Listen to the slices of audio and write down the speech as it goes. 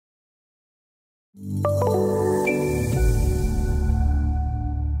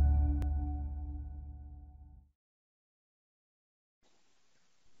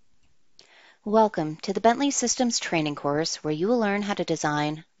Welcome to the Bentley Systems training course where you will learn how to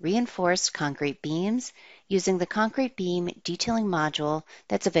design reinforced concrete beams using the concrete beam detailing module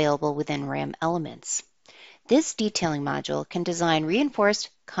that's available within RAM Elements. This detailing module can design reinforced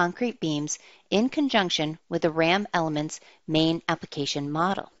concrete beams in conjunction with the RAM Elements main application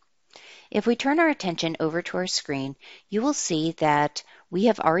model. If we turn our attention over to our screen, you will see that we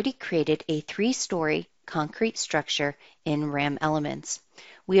have already created a 3-story concrete structure in RAM Elements.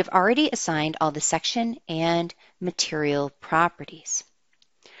 We have already assigned all the section and material properties.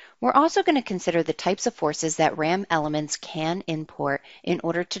 We're also going to consider the types of forces that RAM Elements can import in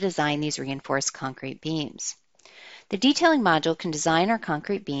order to design these reinforced concrete beams. The detailing module can design our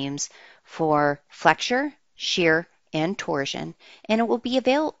concrete beams for flexure, shear, and torsion, and it will be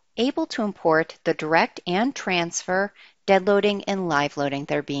able to import the direct and transfer dead loading and live loading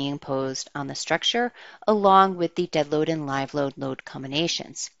that are being imposed on the structure, along with the dead load and live load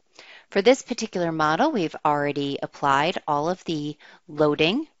combinations. For this particular model, we've already applied all of the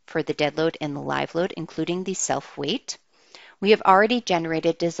loading for the dead load and the live load, including the self-weight. We have already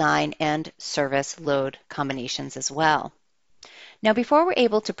generated design and service load combinations as well. Now, before we're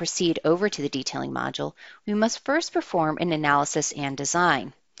able to proceed over to the detailing module, we must first perform an analysis and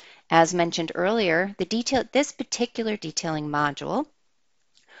design. As mentioned earlier, this particular detailing module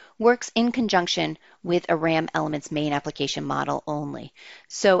works in conjunction with a RAM Elements main application model only.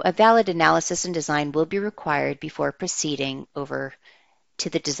 So a valid analysis and design will be required before proceeding over to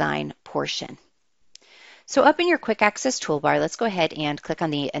the design portion. So up in your Quick Access toolbar, let's go ahead and click on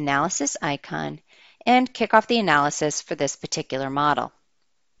the Analysis icon and kick off the analysis for this particular model.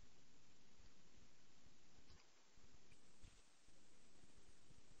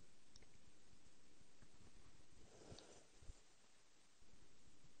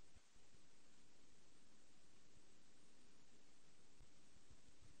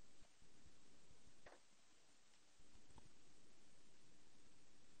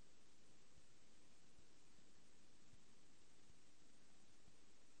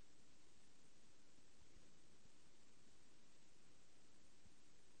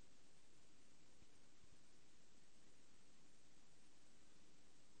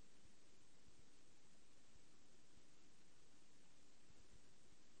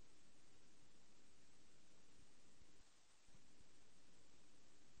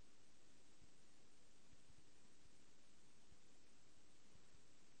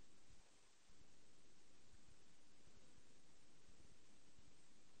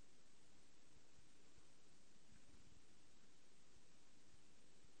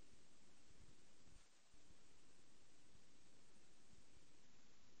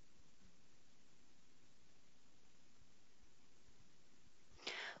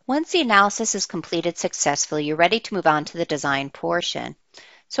 Once the analysis is completed successfully, you're ready to move on to the design portion.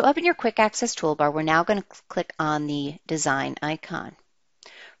 So up in your Quick Access toolbar, we're now going to click on the Design icon.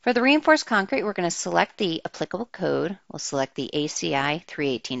 For the reinforced concrete, we're going to select the applicable code. We'll select the ACI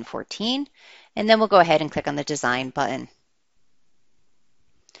 31814, and then we'll go ahead and click on the Design button.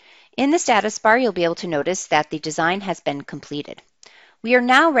 In the status bar, you'll be able to notice that the design has been completed. We are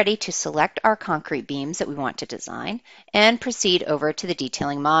now ready to select our concrete beams that we want to design and proceed over to the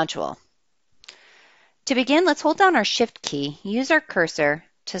detailing module. To begin, let's hold down our Shift key, use our cursor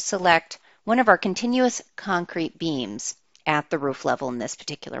to select one of our continuous concrete beams at the roof level in this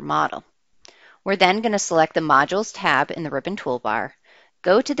particular model. We're then going to select the Modules tab in the ribbon toolbar,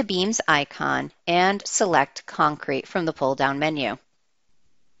 go to the Beams icon, and select Concrete from the pull-down menu.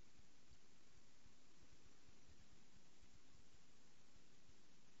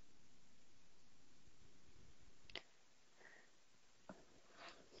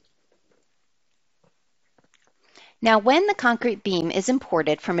 Now, when the concrete beam is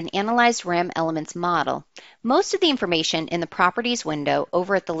imported from an analyzed RAM Elements model, most of the information in the Properties window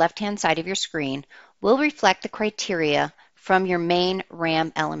over at the left-hand side of your screen will reflect the criteria from your main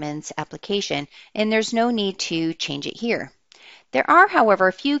RAM Elements application, and there's no need to change it here. There are, however,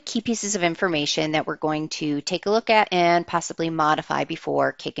 a few key pieces of information that we're going to take a look at and possibly modify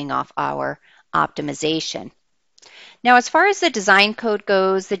before kicking off our optimization. Now, as far as the design code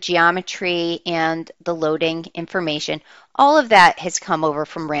goes, the geometry and the loading information, all of that has come over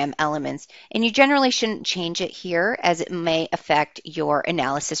from RAM Elements, and you generally shouldn't change it here as it may affect your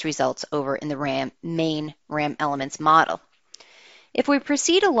analysis results over in the main RAM Elements model. If we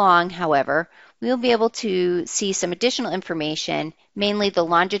proceed along, however, we'll be able to see some additional information, mainly the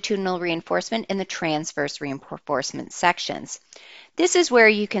longitudinal reinforcement and the transverse reinforcement sections. This is where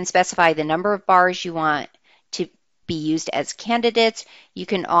you can specify the number of bars you want to be used as candidates. You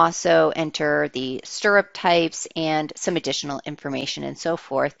can also enter the stirrup types and some additional information and so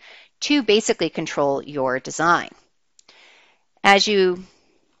forth to basically control your design.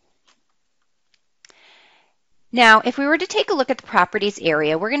 Now, if we were to take a look at the properties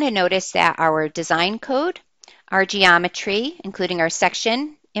area, we're going to notice that our design code, our geometry, including our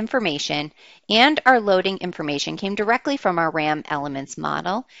section information, and our loading information came directly from our RAM elements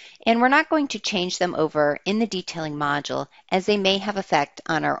model, and we're not going to change them over in the detailing module as they may have effect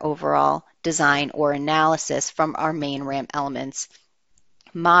on our overall design or analysis from our main RAM elements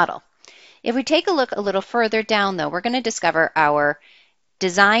model. If we take a look a little further down, though, we're going to discover our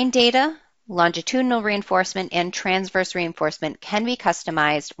design data, longitudinal reinforcement, and transverse reinforcement can be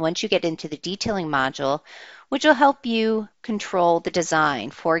customized once you get into the detailing module, which will help you control the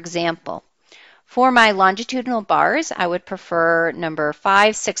design. For example, for my longitudinal bars, I would prefer number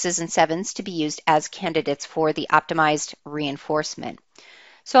 5, 6s, and 7s to be used as candidates for the optimized reinforcement.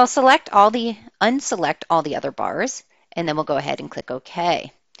 So I'll unselect all the other bars, and then we'll go ahead and click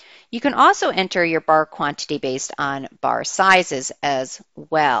OK. You can also enter your bar quantity based on bar sizes as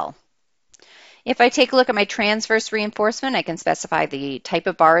well. If I take a look at my transverse reinforcement, I can specify the type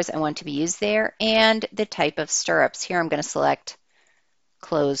of bars I want to be used there and the type of stirrups. Here I'm going to select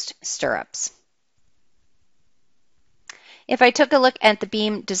closed stirrups. If I took a look at the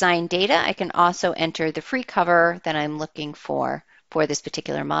beam design data, I can also enter the free cover that I'm looking for this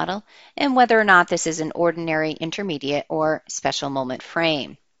particular model and whether or not this is an ordinary, intermediate, or special moment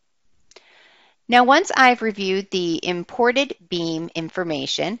frame. Now, once I've reviewed the imported beam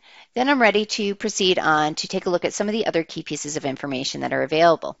information, then I'm ready to proceed on to take a look at some of the other key pieces of information that are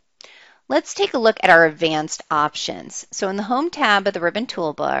available. Let's take a look at our advanced options. So in the Home tab of the ribbon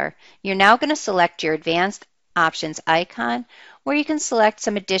toolbar, you're now going to select your advanced options icon where you can select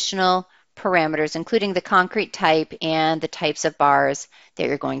some additional parameters, including the concrete type and the types of bars that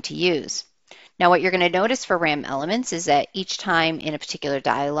you're going to use. Now, what you're going to notice for RAM elements is that each time in a particular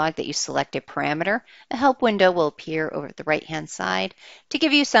dialog that you select a parameter, a help window will appear over the right-hand side to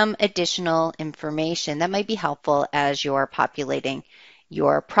give you some additional information that might be helpful as you're populating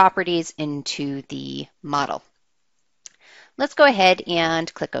your properties into the model. Let's go ahead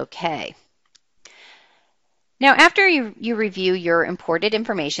and click OK. Now, after you review your imported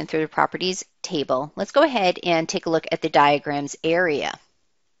information through the properties table, let's go ahead and take a look at the diagrams area.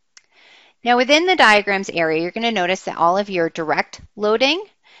 Now, within the diagrams area, you're going to notice that all of your direct loading,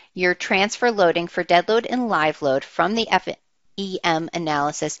 your transfer loading for dead load and live load from the FEM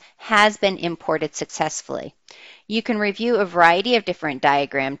analysis has been imported successfully. You can review a variety of different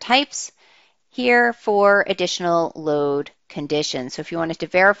diagram types here for additional load conditions. So if you wanted to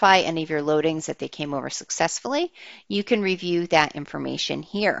verify any of your loadings that they came over successfully, you can review that information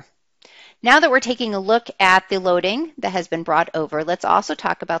here. Now that we're taking a look at the loading that has been brought over, let's also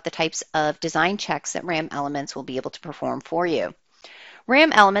talk about the types of design checks that RAM Elements will be able to perform for you.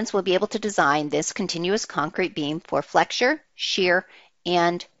 RAM Elements will be able to design this continuous concrete beam for flexure, shear,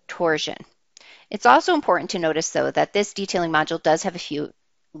 and torsion. It's also important to notice, though, that this detailing module does have a few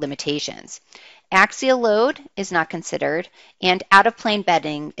limitations. Axial load is not considered, and out-of-plane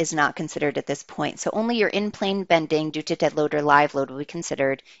bending is not considered at this point. So only your in-plane bending due to dead load or live load will be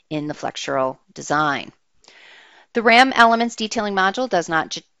considered in the flexural design. The RAM Elements detailing module does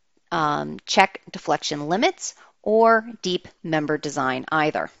not check deflection limits or deep member design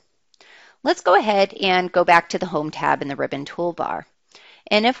either. Let's go ahead and go back to the Home tab in the ribbon toolbar.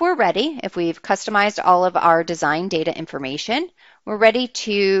 And if we're ready, if we've customized all of our design data information, we're ready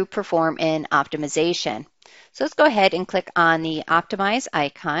to perform an optimization. So let's go ahead and click on the Optimize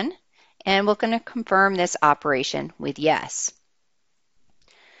icon, and we're going to confirm this operation with yes.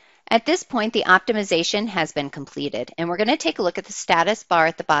 At this point, the optimization has been completed, and we're going to take a look at the status bar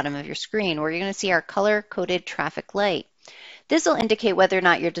at the bottom of your screen where you're going to see our color-coded traffic light. This will indicate whether or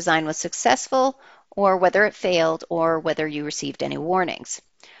not your design was successful or whether it failed or whether you received any warnings.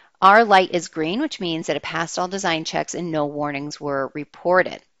 Our light is green, which means that it passed all design checks and no warnings were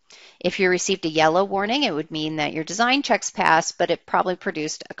reported. If you received a yellow warning, it would mean that your design checks passed, but it probably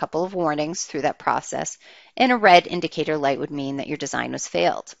produced a couple of warnings through that process. And a red indicator light would mean that your design was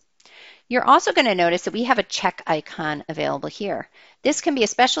failed. You're also going to notice that we have a check icon available here. This can be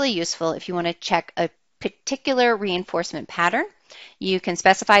especially useful if you want to check a particular reinforcement pattern. You can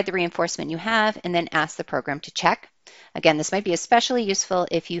specify the reinforcement you have and then ask the program to check. Again, this might be especially useful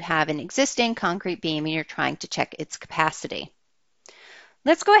if you have an existing concrete beam and you're trying to check its capacity.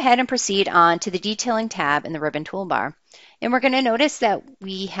 Let's go ahead and proceed on to the Detailing tab in the ribbon toolbar. And we're going to notice that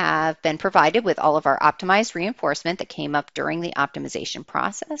we have been provided with all of our optimized reinforcement that came up during the optimization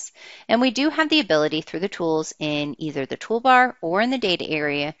process. And we do have the ability through the tools in either the toolbar or in the data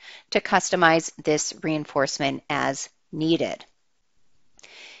area to customize this reinforcement as needed.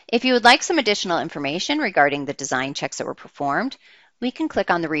 If you would like some additional information regarding the design checks that were performed, we can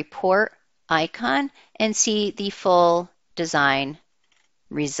click on the report icon and see the full design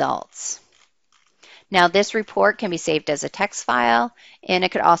results. Now this report can be saved as a text file, and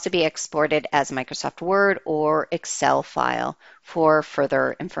it could also be exported as a Microsoft Word or Excel file for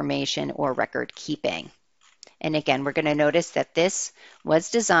further information or record keeping. And again, we're going to notice that this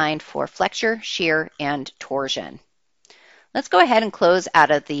was designed for flexure, shear, and torsion. Let's go ahead and close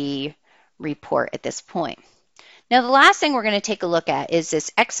out of the report at this point. Now the last thing we're going to take a look at is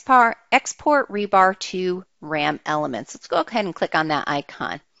this export rebar to RAM elements. Let's go ahead and click on that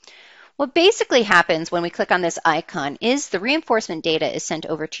icon. What basically happens when we click on this icon is the reinforcement data is sent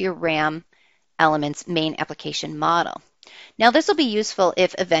over to your RAM elements main application model. Now this will be useful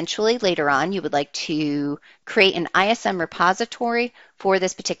if eventually later on you would like to create an ISM repository for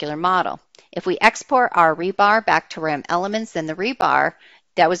this particular model. If we export our rebar back to RAM elements, then the rebar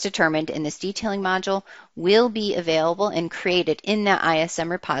that was determined in this detailing module will be available and created in that ISM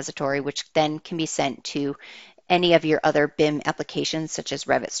repository, which then can be sent to any of your other BIM applications such as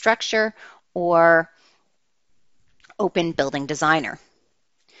Revit Structure or Open Building Designer.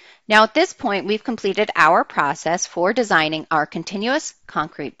 Now at this point, we've completed our process for designing our continuous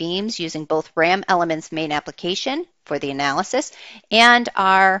concrete beams using both RAM Elements main application for the analysis and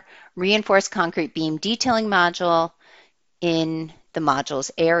our reinforced concrete beam detailing module in the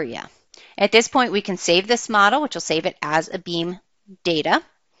modules area. At this point, we can save this model, which will save it as a beam data.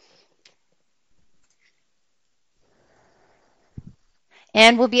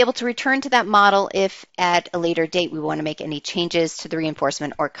 And we'll be able to return to that model if at a later date we want to make any changes to the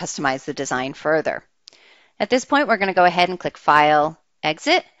reinforcement or customize the design further. At this point, we're going to go ahead and click File,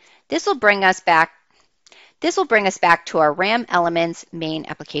 Exit. This will bring us back to our RAM Elements main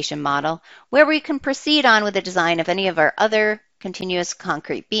application model, where we can proceed on with the design of any of our other continuous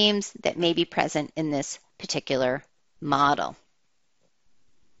concrete beams that may be present in this particular model.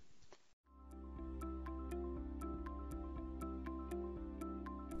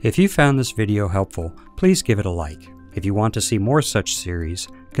 If you found this video helpful, please give it a like. If you want to see more such series,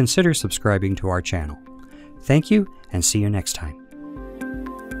 consider subscribing to our channel. Thank you, and see you next time.